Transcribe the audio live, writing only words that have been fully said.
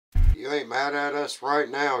you ain't mad at us right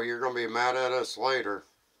now, you're going to be mad at us later.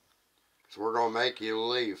 So we're going to make you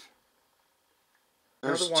leave.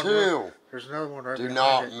 There's two. There's another one right Do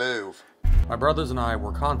behind not move. My brothers and I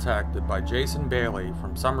were contacted by Jason Bailey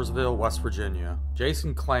from Summersville, West Virginia.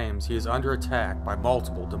 Jason claims he is under attack by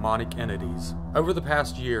multiple demonic entities. Over the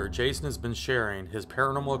past year, Jason has been sharing his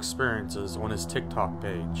paranormal experiences on his TikTok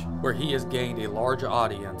page, where he has gained a large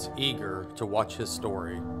audience eager to watch his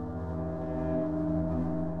story.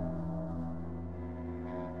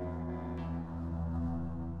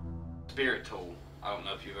 Spirit tool. I don't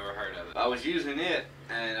know if you've ever heard of it. I was using it,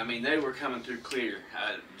 and I mean, they were coming through clear.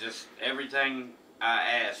 Just everything I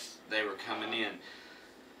asked, they were coming in.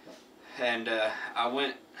 And I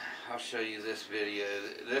went, I'll show you this video.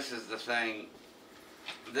 This is the thing,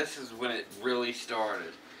 this is when it really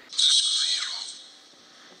started.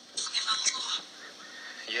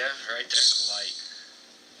 Yeah, right there, light.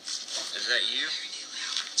 Is that you?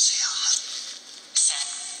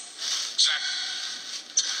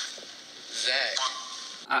 Zach.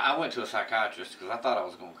 I went to a psychiatrist because I thought I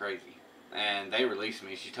was going crazy. And they released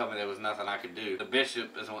me. She told me there was nothing I could do. The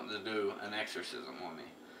bishop is wanting to do an exorcism on me.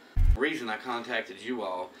 The reason I contacted you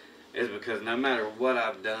all is because no matter what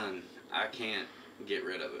I've done, I can't get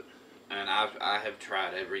rid of it. And I have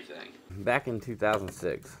tried everything. Back in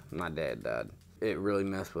 2006, my dad died. It really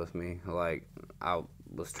messed with me. Like, I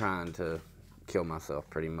was trying to kill myself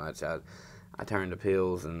pretty much. I turned to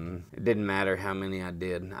pills, and it didn't matter how many I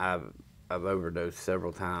did. I've overdosed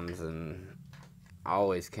several times, and I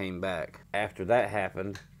always came back. After that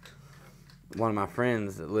happened, one of my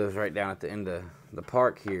friends that lives right down at the end of the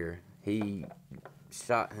park here, he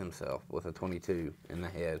shot himself with a .22 in the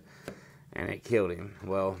head, and it killed him.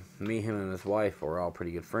 Well, him and his wife were all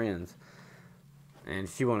pretty good friends, and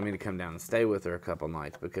she wanted me to come down and stay with her a couple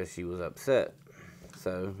nights because she was upset.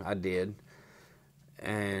 So I did,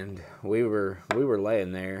 and we were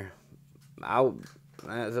laying there. It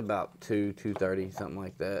was about 2:30, something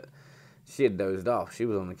like that. She had dozed off. She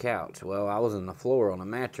was on the couch. Well, I was on the floor on a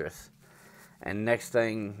mattress. And next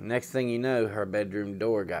thing you know, her bedroom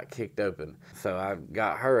door got kicked open. So I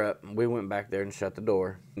got her up, and we went back there and shut the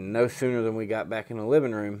door. No sooner than we got back in the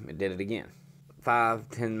living room, it did it again.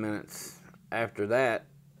 5-10 minutes after that,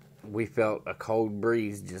 we felt a cold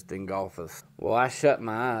breeze just engulf us. Well, I shut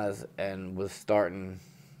my eyes and was starting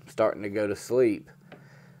to go to sleep,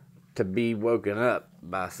 to be woken up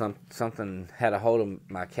by something had a hold of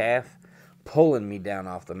my calf, pulling me down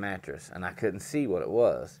off the mattress, and I couldn't see what it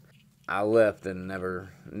was. I left and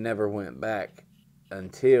never went back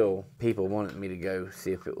until people wanted me to go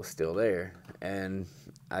see if it was still there, and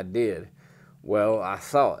I did. Well, I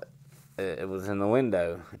saw it. It was in the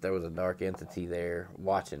window. There was a dark entity there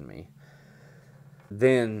watching me.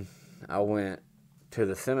 Then I went to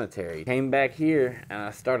the cemetery. Came back here, and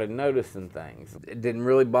I started noticing things. It didn't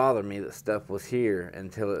really bother me that stuff was here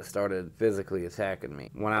until it started physically attacking me.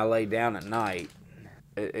 When I lay down at night,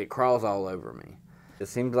 it crawls all over me. It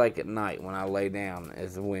seems like at night when I lay down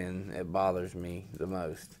is when it bothers me the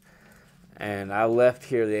most. And I left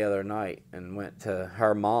here the other night and went to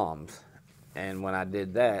her mom's, and when I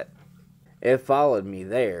did that, it followed me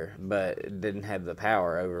there, but it didn't have the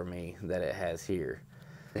power over me that it has here.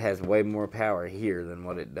 It has way more power here than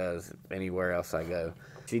what it does anywhere else I go.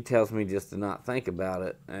 She tells me just to not think about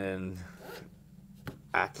it, and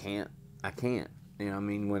I can't. You know, I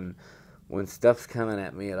mean, when stuff's coming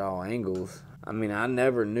at me at all angles, I mean, I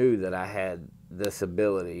never knew that I had this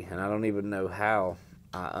ability, and I don't even know how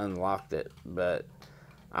I unlocked it, but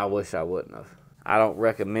I wish I wouldn't have. I don't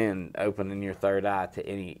recommend opening your third eye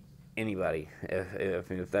to anybody.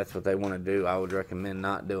 If that's what they want to do, I would recommend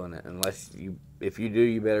not doing it. If you do,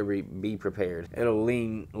 you better be prepared. It'll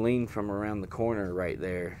lean from around the corner right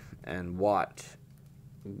there and watch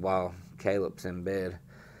while Caleb's in bed.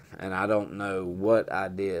 And I don't know what I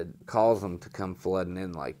did caused them to come flooding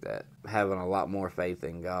in like that. Having a lot more faith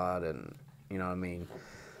in God, and you know what I mean.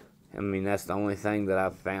 I mean, that's the only thing that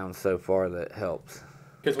I've found so far that helps.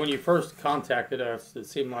 Because when you first contacted us, it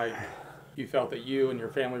seemed like you felt that you and your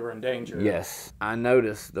family were in danger. Yes. I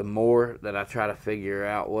notice the more that I try to figure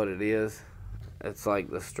out what it is, it's like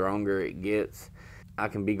the stronger it gets. I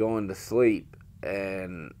can be going to sleep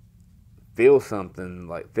and feel something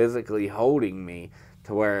like physically holding me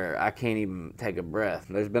to where I can't even take a breath.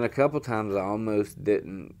 There's been a couple times I almost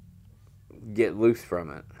didn't get loose from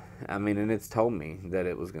it. I mean, and it's told me that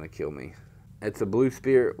it was going to kill me. It's a blue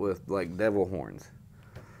spirit with like devil horns.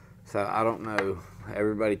 So I don't know.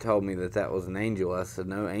 Everybody told me that was an angel. I said,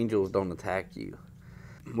 no, angels don't attack you.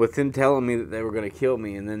 With them telling me that they were going to kill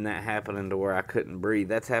me and then that happening to where I couldn't breathe,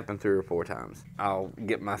 that's happened 3 or 4 times. I'll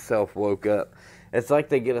get myself woke up it's like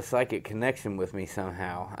they get a psychic connection with me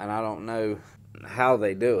somehow, and I don't know how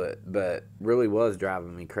they do it, but really was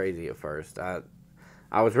driving me crazy at first. I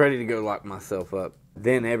was ready to go lock myself up.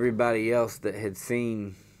 Then everybody else that had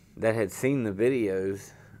seen the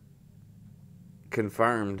videos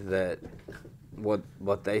confirmed that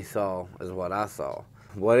what they saw is what I saw.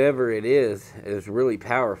 Whatever it is really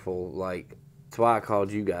powerful. Like, that's why I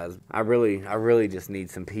called you guys. I really just need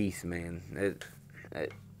some peace, man.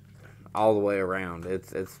 It all the way around.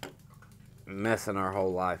 It's messing our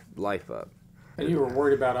whole life up. And you were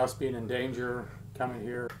worried about us being in danger coming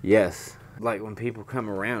here? Yes. Like, when people come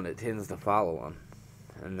around, it tends to follow them.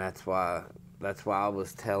 And that's why I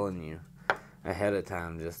was telling you ahead of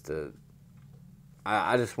time, just to...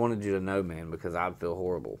 I just wanted you to know, man, because I'd feel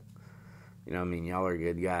horrible. You know what I mean? Y'all are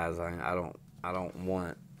good guys. I don't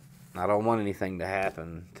want anything to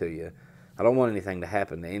happen to you. I don't want anything to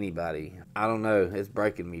happen to anybody. I don't know. It's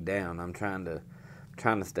breaking me down. I'm trying to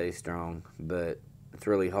stay strong, but it's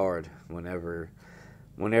really hard whenever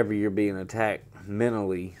you're being attacked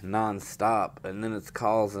mentally nonstop, and then it's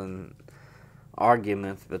causing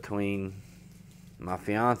arguments between my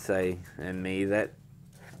fiance and me.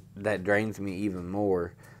 That drains me even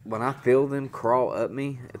more. When I feel them crawl up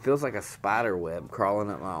me, it feels like a spider web crawling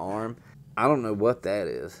up my arm. I don't know what that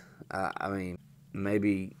is. I mean,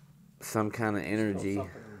 maybe some kind of energy.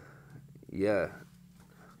 Yeah.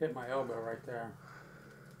 Hit my elbow right there.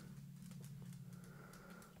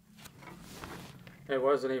 It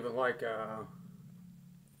wasn't even like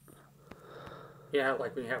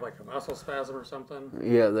like when you have like a muscle spasm or something.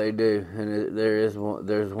 Yeah, they do, and there's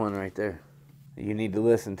one right there. You need to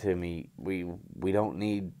listen to me. We don't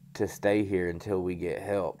need to stay here until we get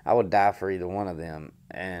help. I would die for either one of them,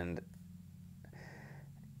 and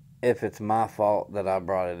if it's my fault that I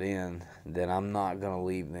brought it in, then I'm not going to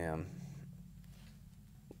leave them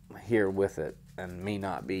here with it and me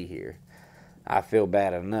not be here. I feel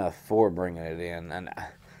bad enough for bringing it in, and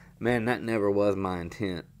man, that never was my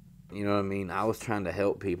intent. You know what I mean? I was trying to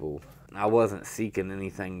help people. I wasn't seeking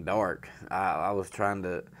anything dark. I was trying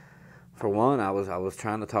to... For one, I was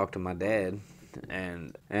trying to talk to my dad,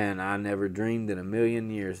 and I never dreamed in a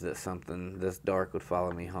million years that something this dark would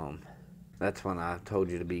follow me home. That's when I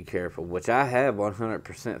told you to be careful, which I have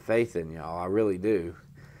 100% faith in y'all. I really do.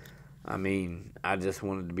 I mean, I just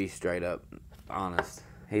wanted to be straight up honest.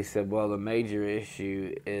 He said, well, the major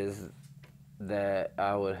issue is that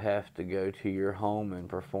I would have to go to your home and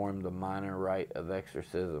perform the minor rite of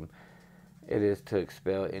exorcism. It is to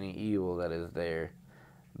expel any evil that is there.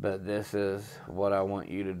 But this is what I want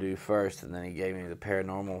you to do first. And then he gave me the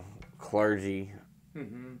paranormal clergy.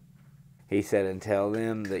 Mm-hmm. He said, and tell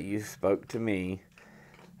them that you spoke to me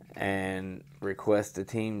and request a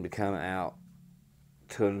team to come out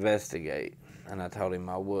to investigate. And I told him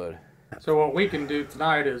I would. So what we can do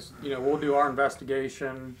tonight is, we'll do our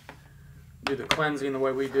investigation, do the cleansing the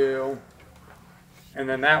way we do. And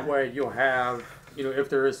then that way you'll have, if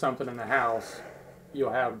there is something in the house,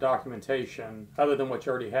 you'll have documentation other than what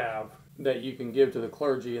you already have that you can give to the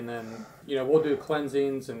clergy, and then we'll do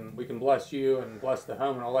cleansings and we can bless you and bless the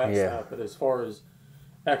home and all that stuff. But as far as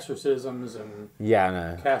exorcisms and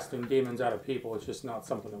casting demons out of people, it's just not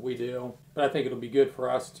something that we do. But I think it'll be good for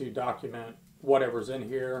us to document whatever's in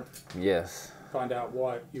here. Yes. Find out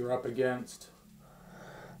what you're up against.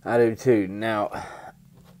 I do too. Now,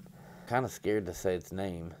 kind of scared to say its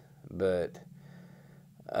name, but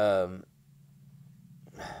I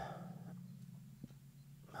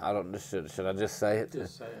don't. Should I just say it?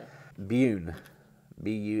 Just say it. Bune,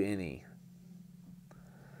 B-U-N-E,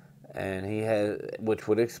 and he has, which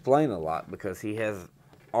would explain a lot because he has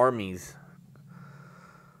armies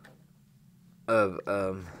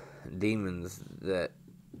of demons that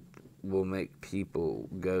will make people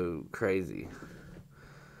go crazy.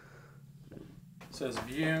 It says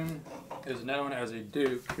Bune is known as a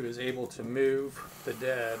duke who is able to move the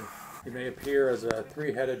dead. He may appear as a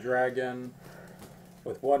three-headed dragon,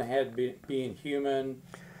 with one head being human.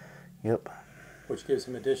 Yep. Which gives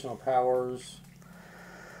him additional powers.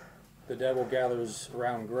 The devil gathers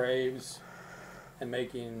around graves and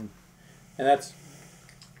that's,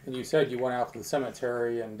 and you said you went out to the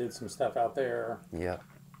cemetery and did some stuff out there. Yep.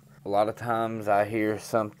 A lot of times I hear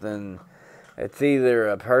something, it's either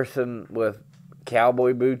a person with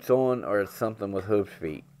cowboy boots on or it's something with hoof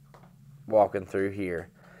feet walking through here.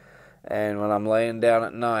 And when I'm laying down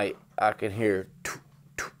at night, I can hear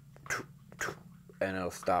and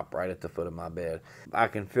it'll stop right at the foot of my bed. I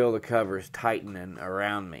can feel the covers tightening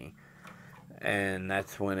around me, and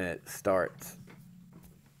that's when it starts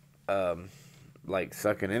like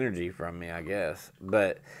sucking energy from me, I guess.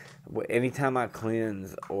 But anytime I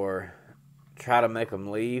cleanse or try to make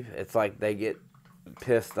them leave, it's like they get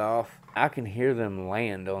pissed off. I can hear them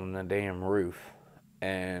land on the damn roof,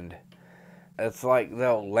 and it's like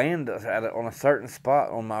they'll land on a certain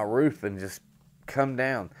spot on my roof and just come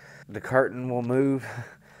down. The curtain will move.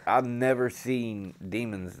 I've never seen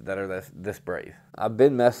demons that are this brave. I've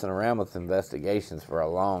been messing around with investigations for a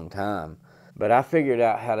long time, but I figured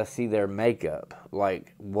out how to see their makeup,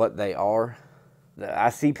 like what they are. I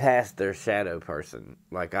see past their shadow person.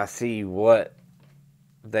 Like, I see what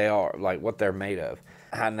they are, like what they're made of.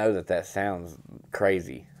 I know that sounds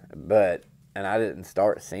crazy, and I didn't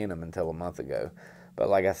start seeing them until a month ago. But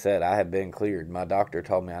like I said, I have been cleared. My doctor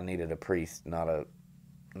told me I needed a priest, not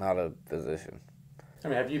a physician. I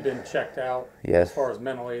mean, have you been checked out? Yes. As far as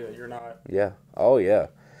mentally, that you're not? Yeah. Oh, yeah.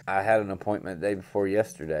 I had an appointment the day before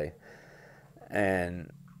yesterday,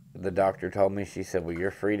 and the doctor told me, she said, well, you're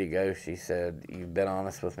free to go. She said, you've been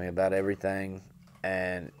honest with me about everything,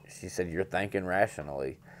 and she said, you're thinking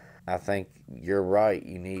rationally. I think you're right.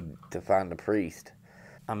 You need to find a priest.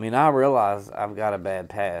 I mean, I realize I've got a bad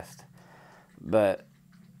past, but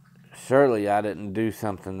surely I didn't do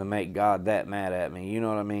something to make God that mad at me. You know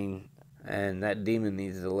what I mean? And that demon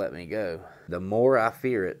needs to let me go. The more I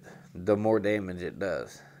fear it, the more damage it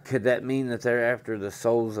does. Could that mean that they're after the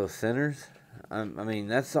souls of sinners? I mean,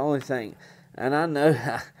 that's the only thing. And I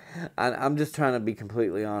know, I'm just trying to be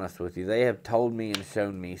completely honest with you. They have told me and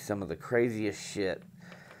shown me some of the craziest shit,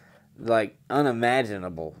 like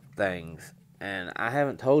unimaginable things. And I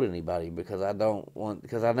haven't told anybody because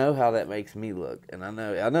because I know how that makes me look. And I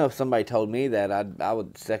know if somebody told me that, I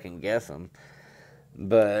would second guess them.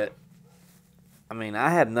 But I mean, I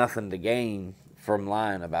had nothing to gain from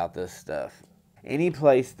lying about this stuff. Any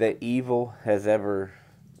place that evil has ever,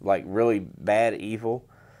 like really bad evil,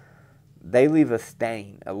 they leave a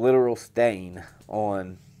stain, a literal stain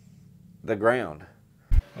on the ground.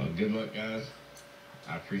 Well, good luck, guys.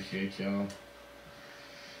 I appreciate y'all.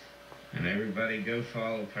 And everybody go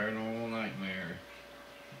follow Paranormal Nightmare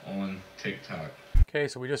on TikTok. Okay,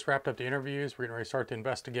 so we just wrapped up the interviews. We're getting ready to start the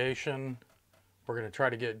investigation. We're going to try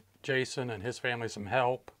to get Jason and his family some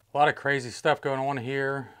help. A lot of crazy stuff going on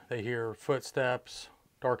here. They hear footsteps,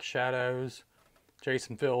 dark shadows.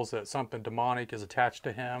 Jason feels that something demonic is attached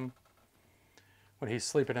to him. When he's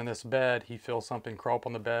sleeping in this bed, he feels something crawl up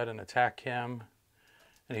on the bed and attack him.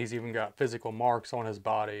 And he's even got physical marks on his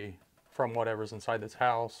body from whatever's inside this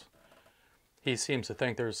house. He seems to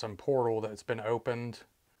think there's some portal that's been opened.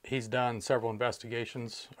 He's done several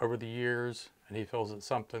investigations over the years, and he feels that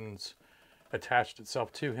something's attached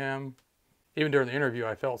itself to him. Even during the interview,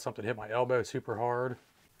 I felt something hit my elbow super hard.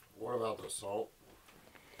 What about the salt?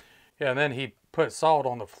 Yeah, and then he put salt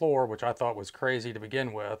on the floor, which I thought was crazy to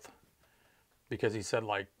begin with, because he said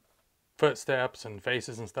like footsteps and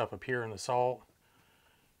faces and stuff appear in the salt.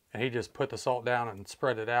 And he just put the salt down and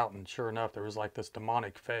spread it out, and sure enough, there was like this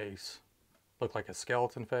demonic face. Looked like a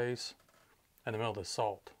skeleton face in the middle of the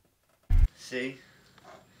salt. See?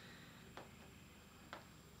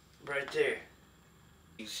 Right there.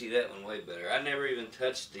 You can see that one way better. I never even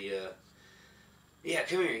touched the, Yeah,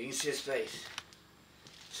 come here. You can see his face.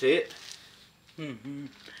 See it? Mm-hmm.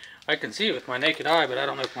 I can see it with my naked eye, but I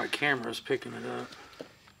don't know if my camera's picking it up.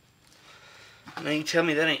 Now you tell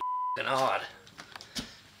me that ain't odd.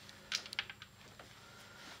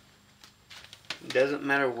 Doesn't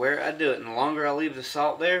matter where I do it, and the longer I leave the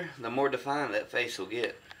salt there, the more defined that face will get.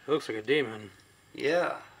 It looks like a demon.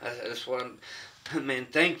 Yeah, that's what man,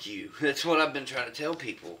 thank you. That's what I've been trying to tell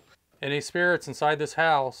people. Any spirits inside this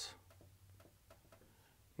house?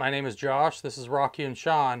 My name is Josh. This is Rocky and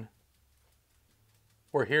Sean.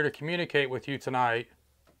 We're here to communicate with you tonight.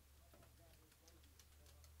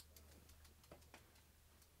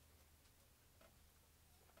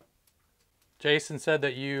 Jason said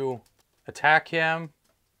that you attack him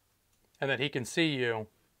and that he can see you.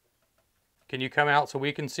 Can you come out so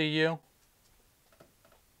we can see you?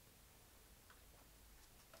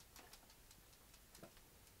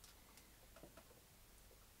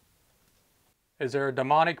 Is there a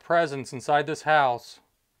demonic presence inside this house?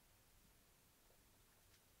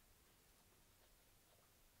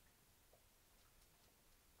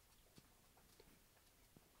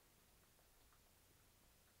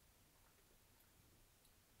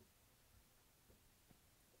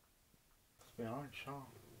 Alright, Sean.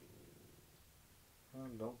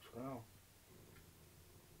 Don't smell.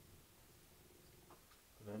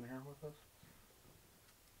 Is it in here with us?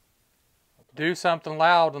 Do something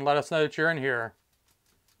loud and let us know that you're in here.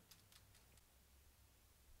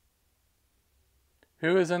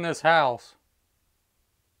 Who is in this house?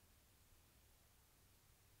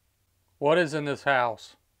 What is in this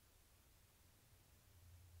house?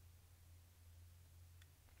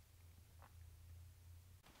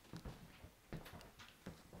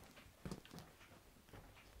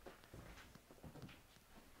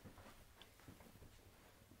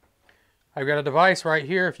 I've got a device right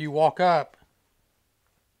here. If you walk up,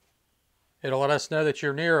 it'll let us know that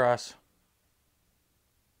you're near us.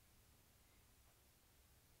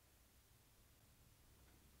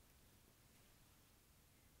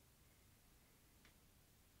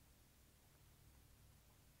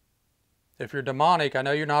 If you're demonic, I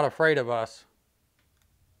know you're not afraid of us.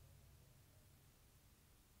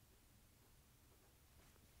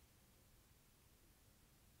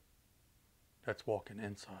 That's walking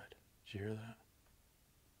inside. Did you hear that?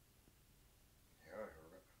 Yeah, I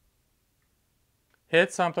heard it.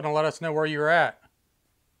 Hit something and let us know where you're at.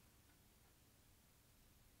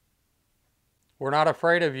 We're not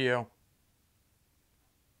afraid of you.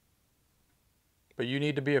 But you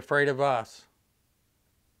need to be afraid of us.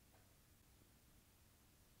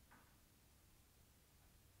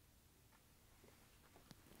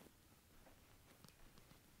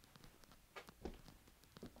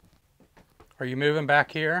 Are you moving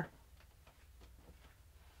back here?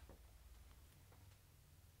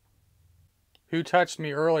 Who touched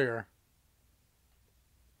me earlier?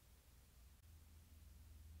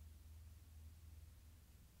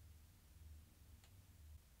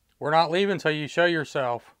 We're not leaving until you show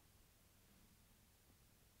yourself.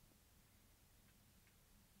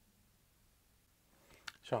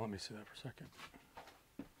 Sean, let me see that for a second.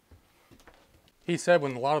 He said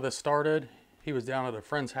when a lot of this started, he was down at a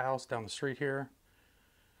friend's house down the street here,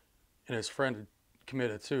 and his friend had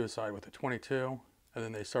committed suicide with a .22, and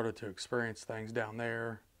then they started to experience things down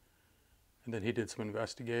there, and then he did some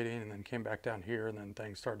investigating, and then came back down here, and then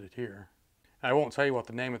things started here. And I won't tell you what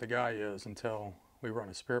the name of the guy is until we run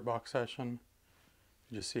a spirit box session,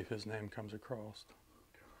 just see if his name comes across.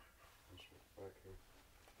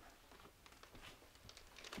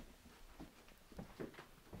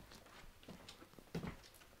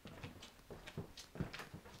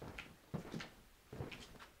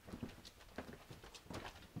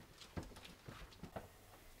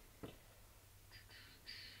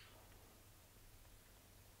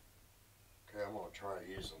 Okay, I'm going to try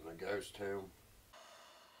using the ghost tube.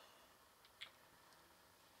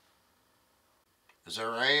 Is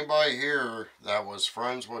there anybody here that was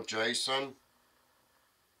friends with Jason?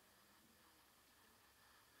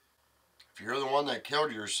 If you're the one that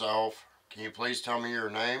killed yourself, can you please tell me your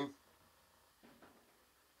name?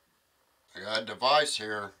 I got a device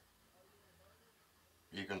here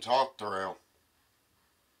you can talk through.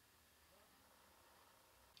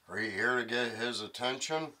 Are you here to get his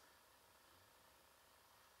attention?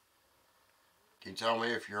 Can you tell me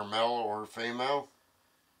if you're male or female?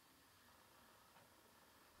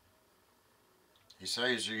 He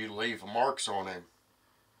says you leave marks on him.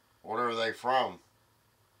 What are they from?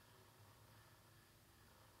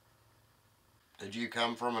 Did you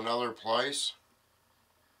come from another place?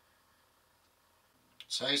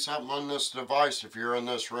 Say something on this device if you're in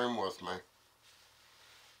this room with me.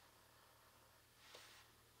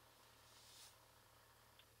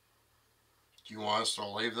 Do you want us to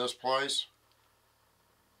leave this place?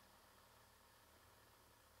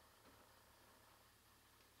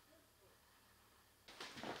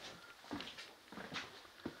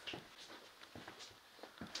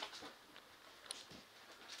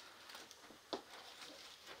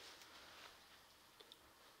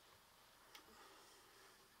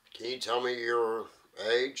 Can you tell me your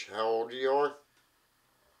age, how old you are?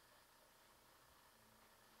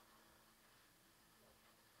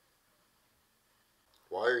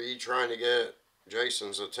 Why are you trying to get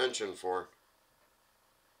Jason's attention for?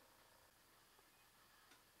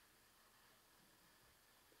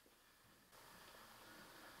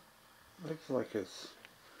 Looks like his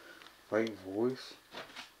faint voice.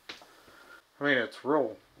 I mean, it's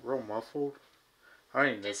real muffled. I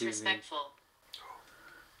ain't Disrespectful.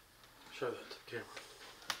 Show that to the camera.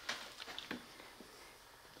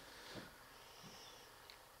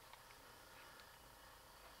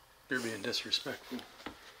 You're being disrespectful.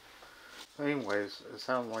 Anyways, it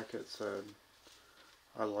sounded like it said,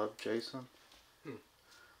 "I love Jason,"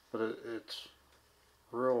 but it's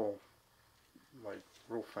real, like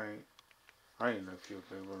real faint. I didn't know if you'd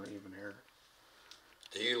be able to even hear it.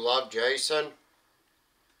 Do you love Jason?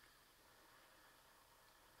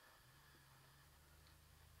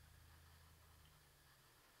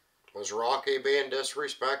 Was Rocky being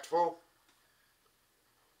disrespectful?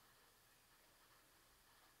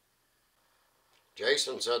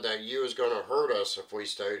 Jason said that you was going to hurt us if we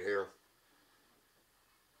stayed here.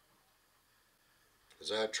 Is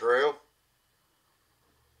that true?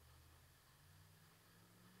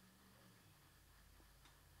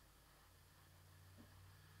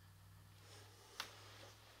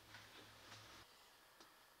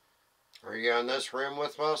 Are you in this room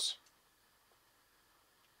with us?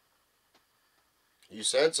 You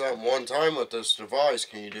said something one time with this device.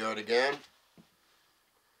 Can you do it again?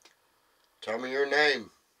 Tell me your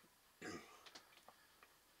name.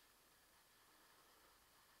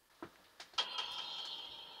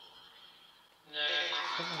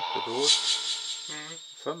 Something at the door.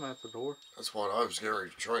 Something at the door. That's what I was getting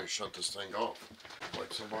ready to try and shut this thing off.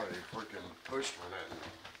 Like somebody freaking pushed on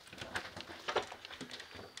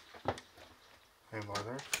it. Anybody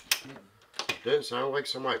there? Didn't it sound like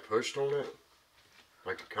somebody pushed on it?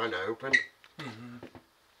 Like it kind of opened? Mm-hmm.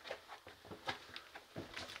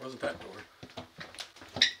 Wasn't that door?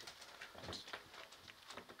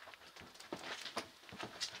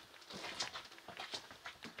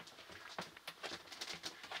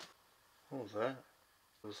 What was that?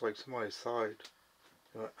 It was like somebody sighed.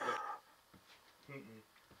 It went,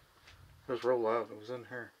 it was real loud. It was in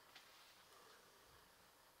here.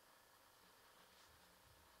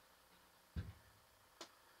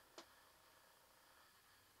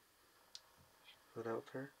 Is it out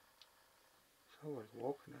there? Sounds like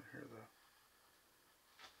walking in here though.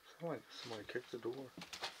 Sounds like somebody kicked the door.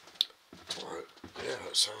 What? Yeah,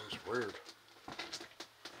 that sounds weird.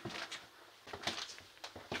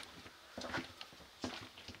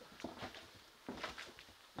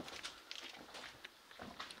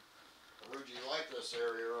 Would you like this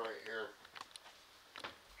area right here?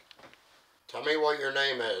 Tell me what your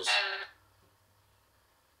name is.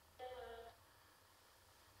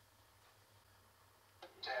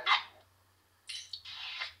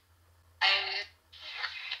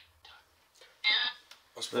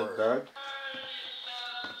 Is that Doug?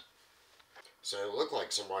 So it looked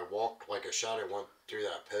like somebody walked, like a shadow went through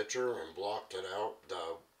that picture and blocked it out.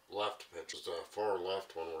 The left picture, the far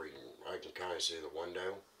left one where I can kind of see the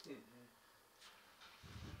window.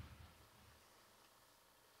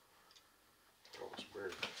 Oh, it's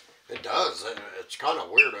weird. It does. It's kind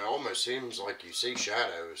of weird. It almost seems like you see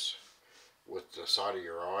shadows with the side of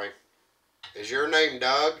your eye. Is your name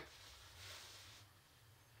Doug?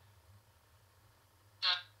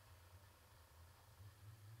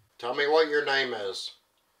 Tell me what your name is.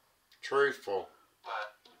 Truthful.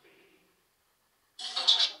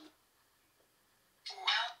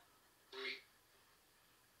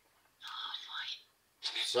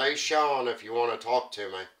 Say Sean if you want to talk to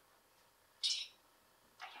me.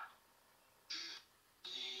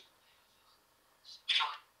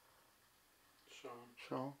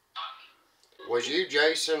 Sean? Was you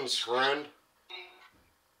Jason's friend?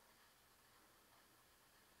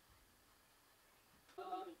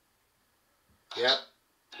 Yep.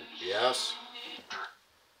 Yes.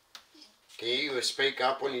 Can you speak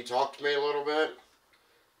up when you talk to me a little bit?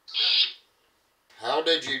 How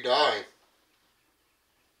did you die?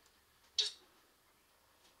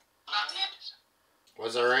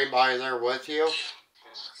 Was there anybody there with you?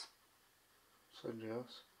 Said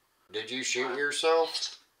yes. Did you shoot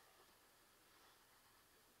yourself?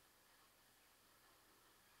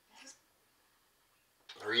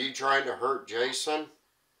 Are you trying to hurt Jason?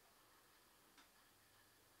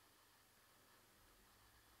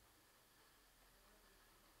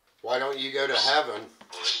 Why don't you go to heaven?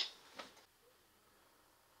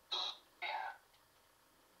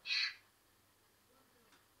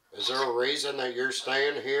 Is there a reason that you're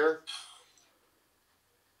staying here?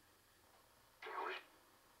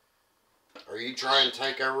 Are you trying to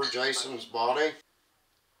take over Jason's body?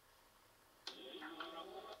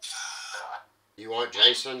 You want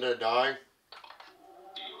Jason to die?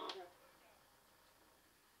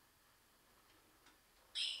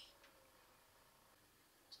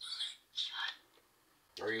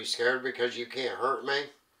 Are you scared because you can't hurt me?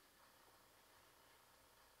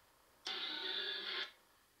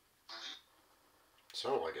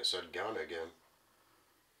 Sounded like it said gun again.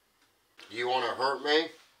 You want to hurt me?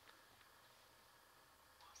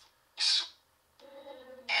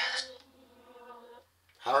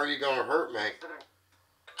 How are you going to hurt me?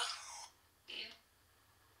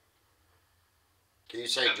 Can you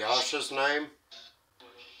say Josh's name?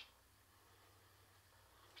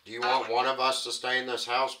 Do you want one of us to stay in this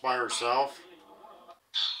house by herself?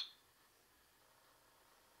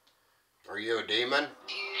 Are you a demon?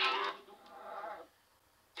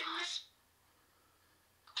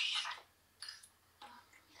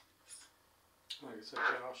 Like I said,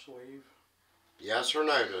 Josh, leave. Yes or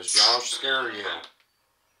no? Does Josh scare you?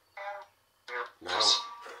 No.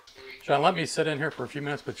 John, let me sit in here for a few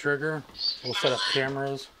minutes with Trigger. We'll set up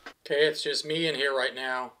cameras. Okay, it's just me in here right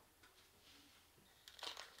now.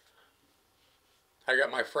 I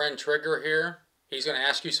got my friend Trigger here. He's going to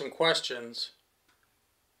ask you some questions.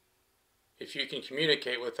 If you can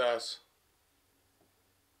communicate with us.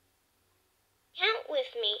 Yeah,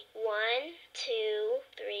 with me. 1, 2,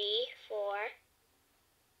 3, 4.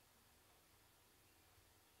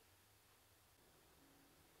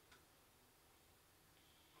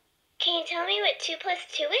 Can you tell me what 2 plus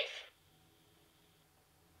 2 is?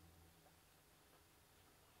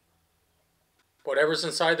 Whatever's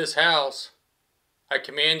inside this house, I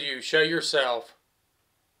command you, show yourself.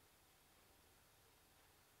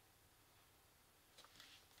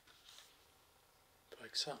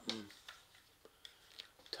 Like something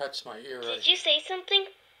touched my ear. Did you say something?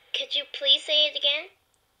 Could you please say it again?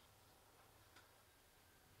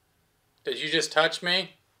 Did you just touch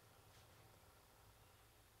me?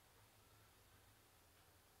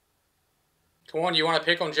 Come on, you want to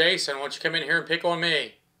pick on Jason? Why don't you come in here and pick on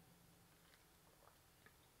me?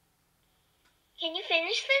 Can you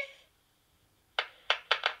finish this?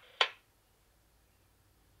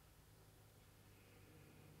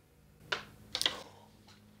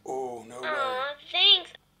 Oh, no way. Aw,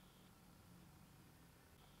 thanks.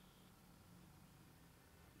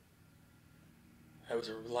 That was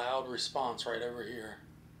a loud response right over here.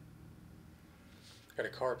 Got a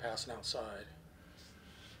car passing outside.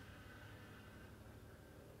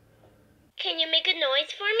 Can you make a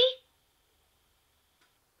noise for me?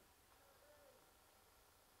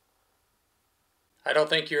 I don't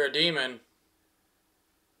think you're a demon.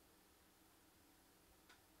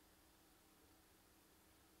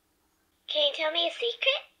 Can you tell me a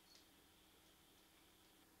secret?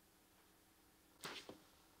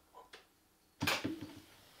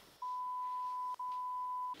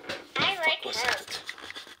 I like hugs.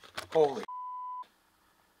 Holy.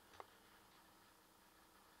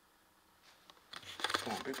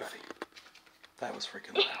 Come on, big buddy. That was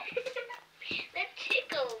freaking loud. That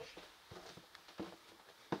tickles.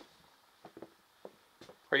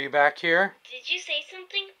 Are you back here? Did you say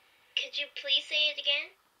something? Could you please say it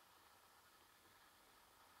again?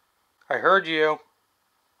 I heard you.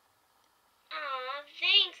 Aw,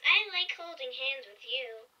 thanks. I like holding hands with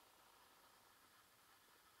you.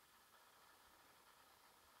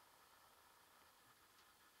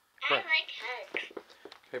 I Right. like hugs.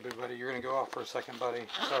 Okay, big buddy, you're going to go off for a second, buddy.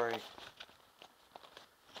 Sorry.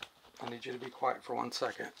 I need you to be quiet for 1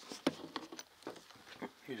 second.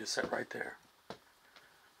 You just sit right there.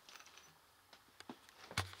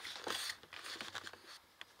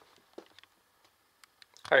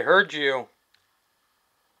 I heard you.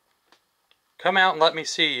 Come out and let me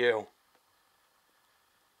see you.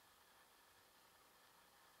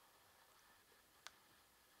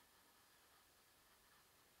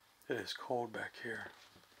 It is cold back here.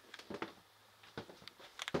 I'm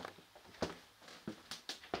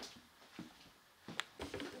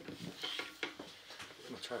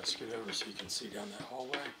going to try to scoot over so you can see down that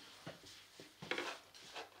hallway.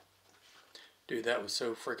 Dude, that was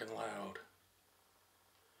so freaking loud.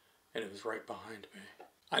 And it was right behind me.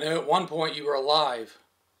 I know at one point you were alive.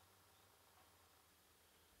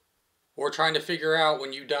 We're trying to figure out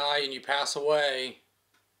when you die and you pass away,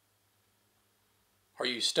 are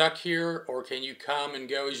you stuck here or can you come and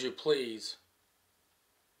go as you please?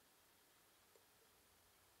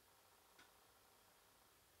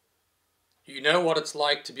 You know what it's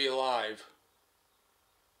like to be alive.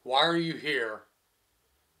 Why are you here?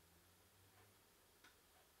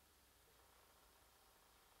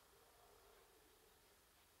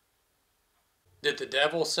 Did the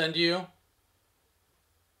devil send you?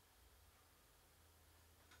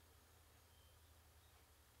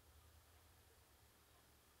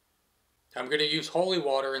 I'm going to use holy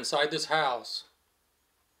water inside this house.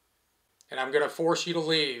 And I'm going to force you to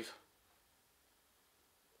leave.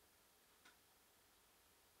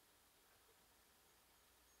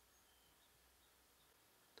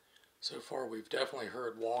 So far we've definitely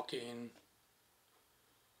heard walking,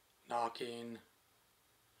 knocking,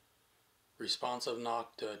 responsive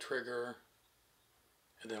knock to a trigger,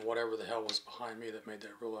 and then whatever the hell was behind me that made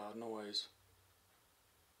that real loud noise.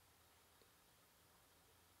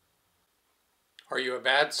 Are you a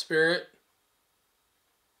bad spirit?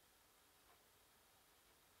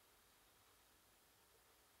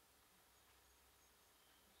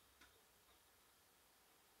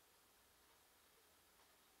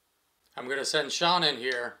 I'm going to send Sean in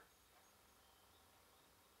here.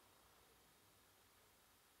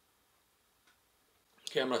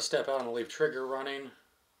 Okay, I'm going to step out and leave trigger running.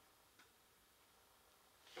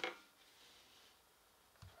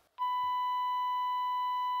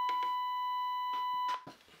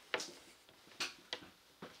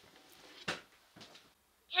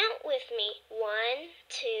 Count with me. 1,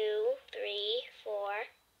 2, 3, 4.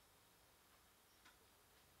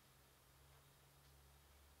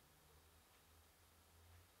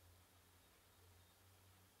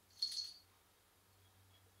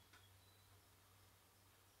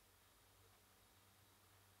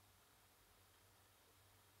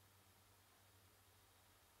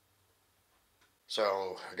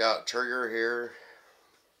 So I got Trigger here.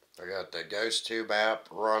 I got the Ghost Tube app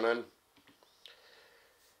running.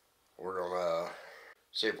 We're gonna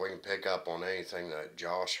see if we can pick up on anything that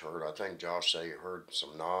Josh heard. I think Josh said he heard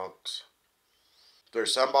some knocks.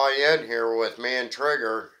 There's somebody in here with me and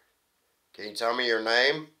Trigger. Can you tell me your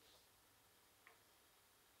name?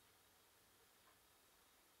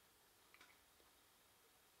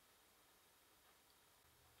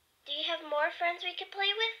 Do you have more friends we could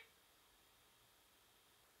play with?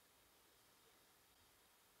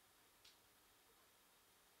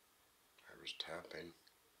 I was tapping.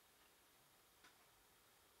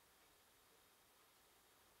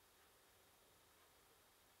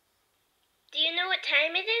 Do you know what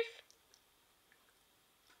time it is?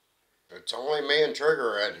 It's only me and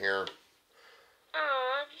Trigger in here.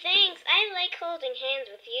 Aw, thanks. I like holding hands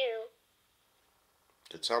with you.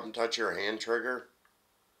 Did something touch your hand, Trigger?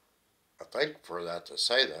 I think for that to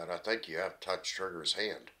say that, I think you have to touch Trigger's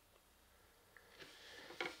hand.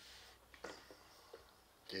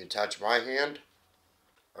 Can you touch my hand?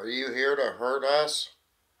 Are you here to hurt us?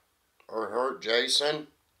 Or hurt Jason?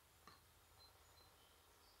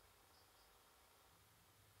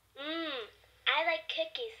 I like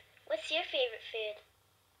cookies. What's your favorite food?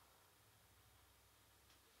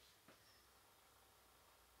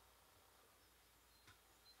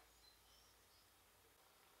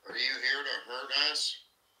 Are you here to hurt us?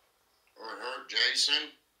 Or hurt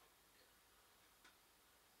Jason?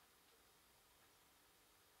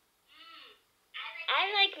 I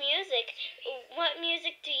like music. What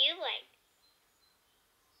music do you like?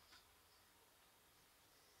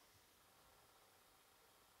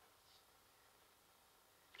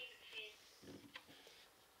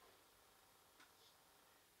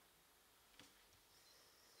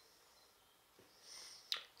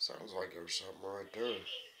 Sounds like there's something right there.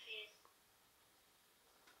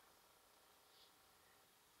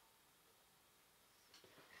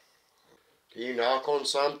 Can you knock on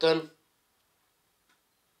something?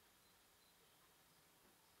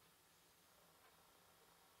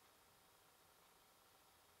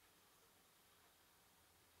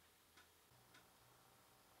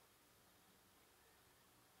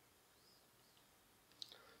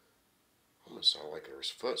 Almost sound like there's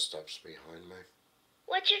footsteps behind me.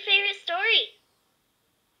 What's your favorite story?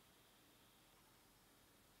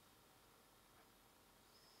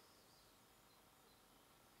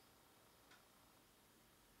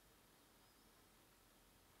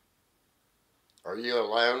 Are you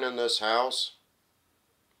alone in this house?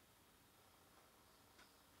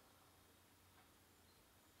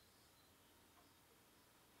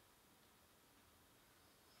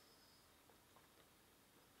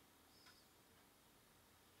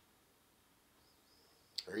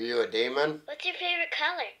 Are you a demon? What's your favorite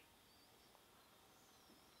color?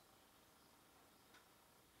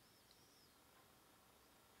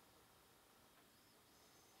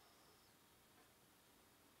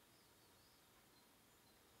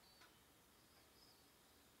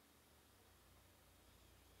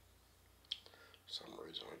 For some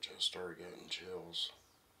reason I just started getting chills.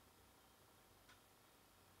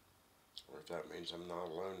 Or if that means I'm not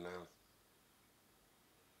alone now.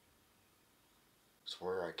 I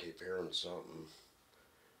swear I keep hearing something.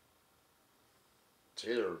 It's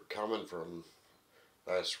either coming from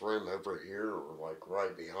this room over here or like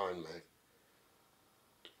right behind me.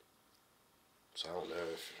 So I don't know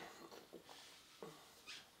if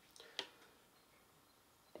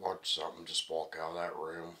watch something just walk out of that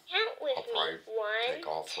room. Count with I'll me. probably 1, take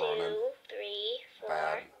off 2, running. 3, 4.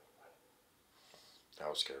 Bad. That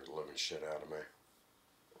would scare the living shit out of me.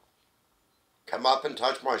 Come up and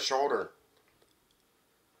touch my shoulder.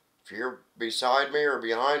 If you're beside me or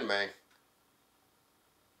behind me.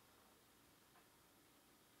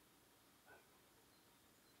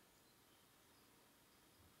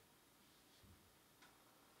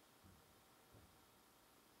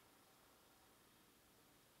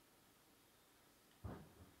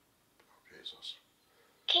 Oh, Jesus.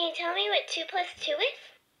 Can you tell me what 2 plus 2 is?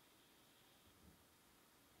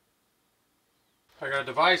 I got a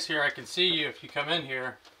device here. I can see you if you come in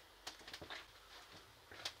here.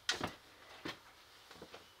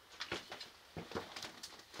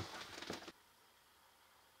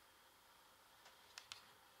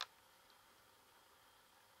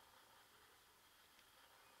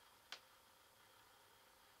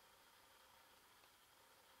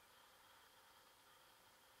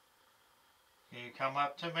 Can you come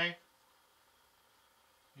up to me?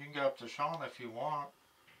 You can go up to Sean if you want.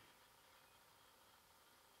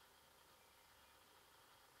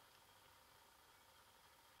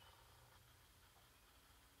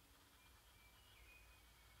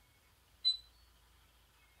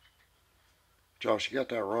 Josh, you got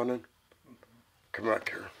that running? Come back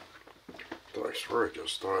here. I swear I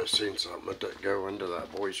just thought I seen something that go into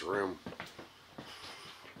that boy's room.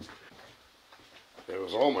 It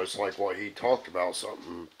was almost like what he talked about,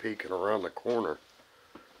 something peeking around the corner.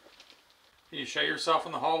 Can you show yourself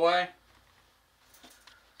in the hallway?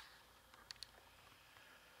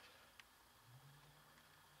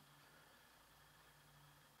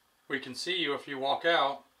 We can see you if you walk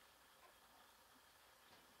out.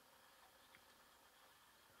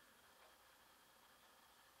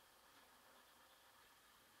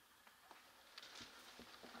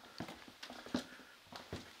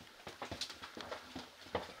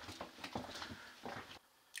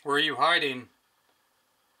 Where are you hiding?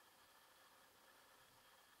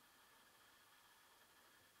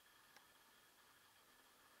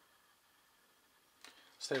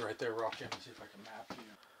 Stay right there, Rocky. Let me see if I can map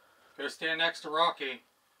you. Go stand next to Rocky.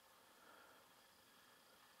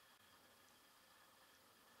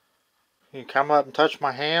 You come up and touch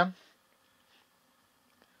my hand?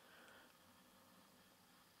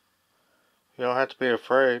 You don't have to be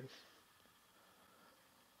afraid.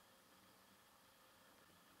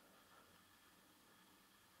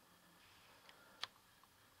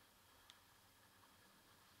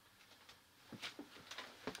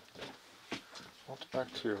 What's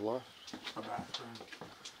back to your left? The bathroom.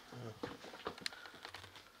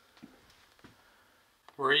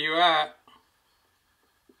 Where are you at?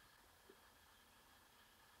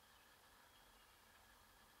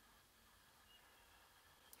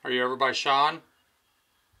 Are you over by Sean?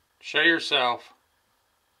 Show yourself.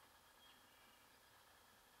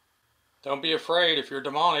 Don't be afraid. If you're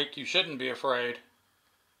demonic, you shouldn't be afraid.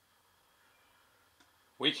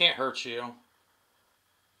 We can't hurt you.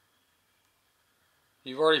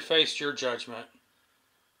 You've already faced your judgment.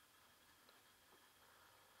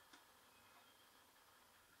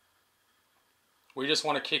 We just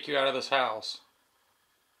want to kick you out of this house.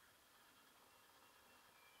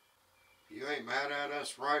 You ain't mad at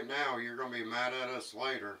us right now, you're going to be mad at us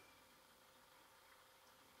later.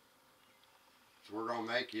 So we're going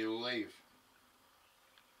to make you leave.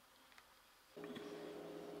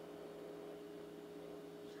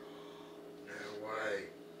 No way.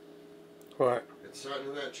 What? It's sitting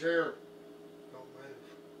in that chair. Don't move.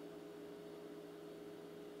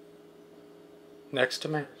 Next to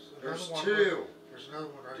me? There's another one two. There's another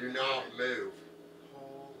one right Do behind not you. move.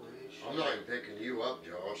 Holy shit. I'm not even picking you up,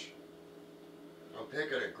 Josh. I'm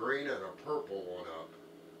picking a green and a purple one up.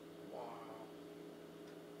 Wow.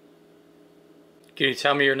 Can you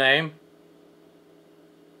tell me your name?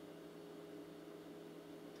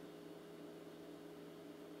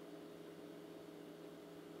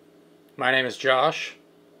 My name is Josh.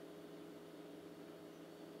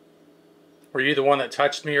 Were you the one that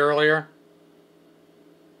touched me earlier?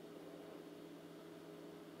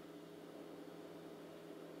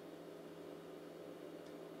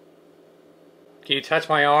 Can you touch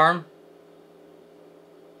my arm?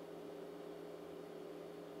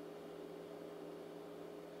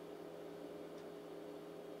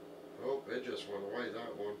 Oh, it just went away,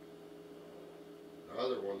 that one. The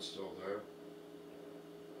other one's still there.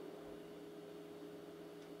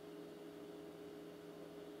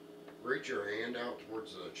 Reach your hand out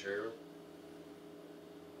towards the chair.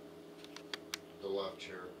 The left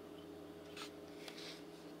chair.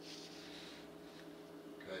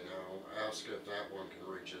 Okay, now ask if that one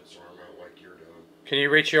can reach its arm out like you're doing. Can you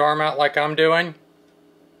reach your arm out like I'm doing?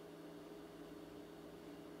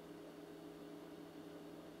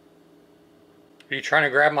 Are you trying to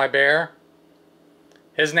grab my bear?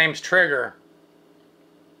 His name's Trigger.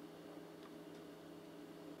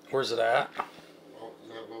 Where's it at? Oh, in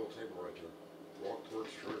that little table right there. Walk towards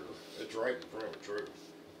Trigger. It's right in front of Trigger.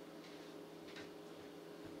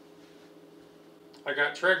 I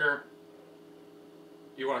got Trigger.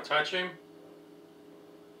 You want to touch him?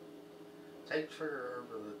 Take Trigger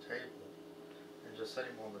over to the table and just set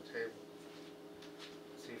him on the table.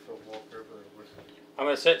 See if he'll walk over there with you. I'm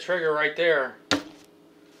going to set Trigger right there.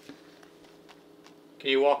 Can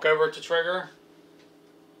you walk over to Trigger?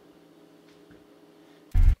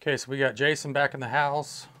 Okay, so we got Jason back in the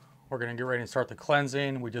house. We're going to get ready to start the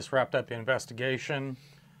cleansing. We just wrapped up the investigation.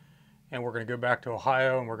 And we're going to go back to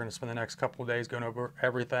Ohio and we're going to spend the next couple of days going over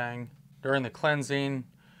everything. During the cleansing,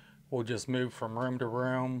 we'll just move from room to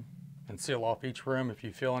room and seal off each room if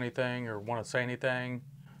you feel anything or want to say anything.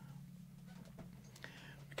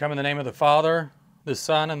 We come in the name of the Father, the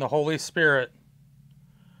Son, and the Holy Spirit.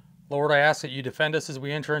 Lord, I ask that you defend us as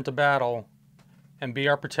we enter into battle and be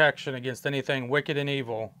our protection against anything wicked and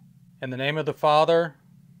evil. In the name of the Father,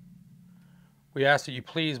 we ask that you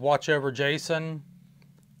please watch over Jason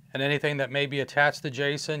And anything that may be attached to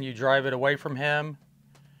Jason, you drive it away from him,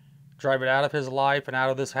 drive it out of his life and out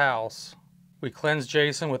of this house. We cleanse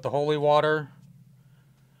Jason with the holy water,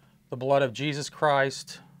 the blood of Jesus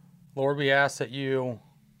Christ. Lord, we ask that you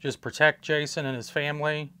just protect Jason and his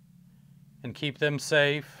family and keep them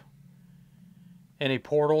safe. Any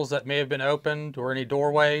portals that may have been opened or any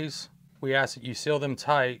doorways, we ask that you seal them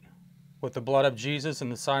tight with the blood of Jesus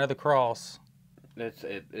and the sign of the cross.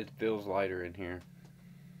 It feels lighter in here.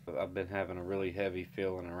 I've been having a really heavy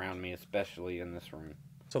feeling around me, especially in this room.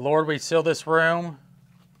 So Lord, we seal this room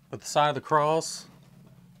with the sign of the cross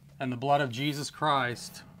and the blood of Jesus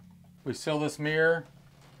Christ. We seal this mirror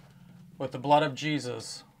with the blood of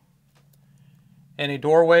Jesus. Any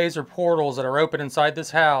doorways or portals that are open inside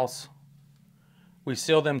this house, we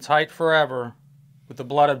seal them tight forever with the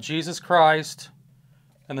blood of Jesus Christ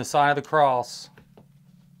and the sign of the cross.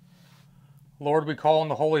 Lord, we call on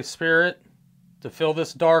the Holy Spirit to fill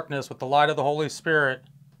this darkness with the light of the Holy Spirit.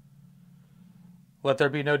 Let there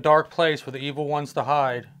be no dark place for the evil ones to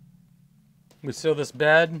hide. We seal this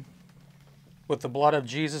bed with the blood of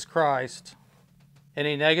Jesus Christ.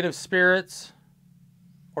 Any negative spirits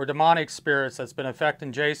or demonic spirits that's been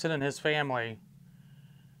affecting Jason and his family,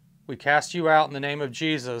 we cast you out in the name of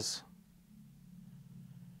Jesus.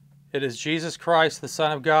 It is Jesus Christ, the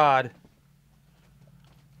Son of God,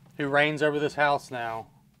 who reigns over this house now.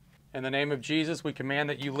 In the name of Jesus, we command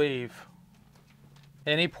that you leave.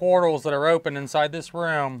 Any portals that are open inside this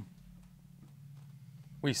room,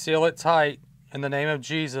 we seal it tight in the name of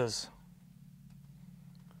Jesus.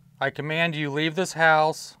 I command you, leave this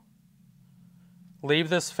house, leave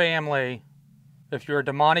this family. If you're a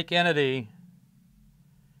demonic entity,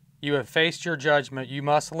 you have faced your judgment. You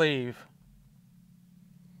must leave.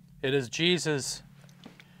 It is Jesus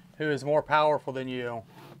who is more powerful than you.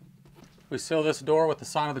 We seal this door with the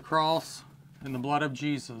sign of the cross and the blood of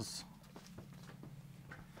Jesus.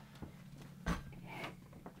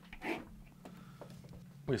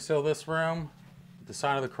 We seal this room with the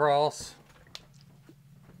sign of the cross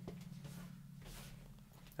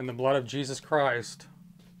and the blood of Jesus Christ.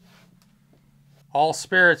 All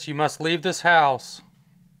spirits, you must leave this house.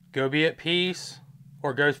 Go be at peace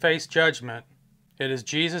or go face judgment. It is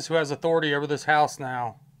Jesus who has authority over this house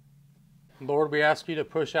now. Lord, we ask you to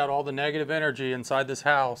push out all the negative energy inside this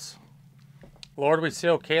house. Lord, we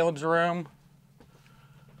seal Caleb's room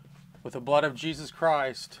with the blood of Jesus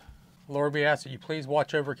Christ. Lord, we ask that you please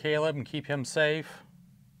watch over Caleb and keep him safe.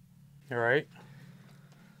 You all right?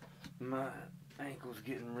 My ankle's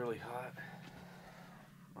getting really hot.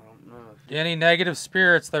 I don't know if... Any negative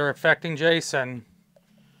spirits that are affecting Jason,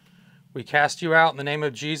 we cast you out in the name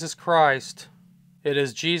of Jesus Christ. It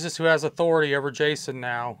is Jesus who has authority over Jason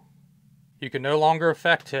now. You can no longer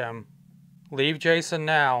affect him. Leave Jason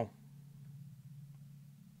now.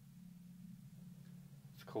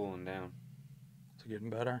 It's cooling down. Is it getting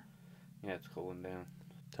better? Yeah, it's cooling down.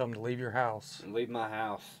 Tell him to leave your house. Leave my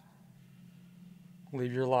house.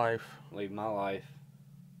 Leave your life. Leave my life.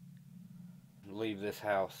 Leave this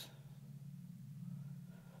house.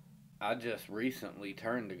 I just recently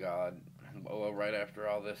turned to God. Well, right after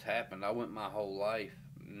all this happened, I went my whole life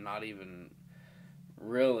not even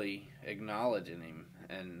really acknowledging him,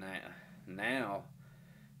 and now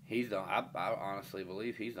he's the. I honestly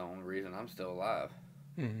believe he's the only reason I'm still alive.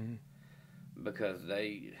 Mm-hmm. Because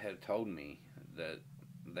they have told me that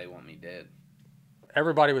they want me dead.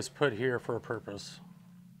 Everybody was put here for a purpose,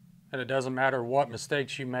 and it doesn't matter what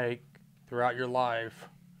mistakes you make throughout your life.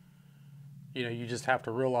 You know, you just have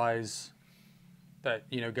to realize that,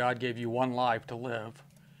 you know, God gave you one life to live,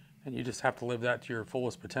 and you just have to live that to your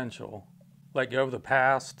fullest potential. Let go of the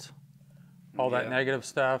past, all that negative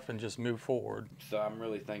stuff, and just move forward. So I'm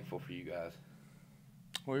really thankful for you guys.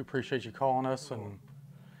 We appreciate you calling us, and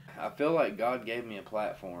I feel like God gave me a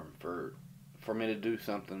platform for me to do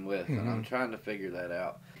something with, and I'm trying to figure that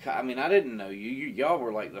out. I mean, I didn't know you. Y'all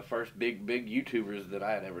were like the first big YouTubers that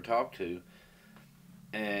I had ever talked to,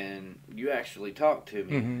 and you actually talked to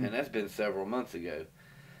me, and that's been several months ago.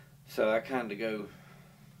 So I kind of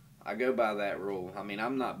go by that rule. I mean,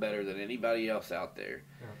 I'm not better than anybody else out there,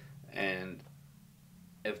 and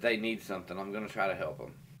if they need something, I'm going to try to help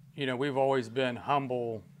them. You know, we've always been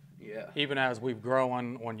humble. Yeah. Even as we've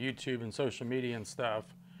grown on YouTube and social media and stuff,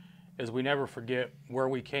 is we never forget where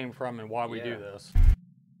we came from and why we do this.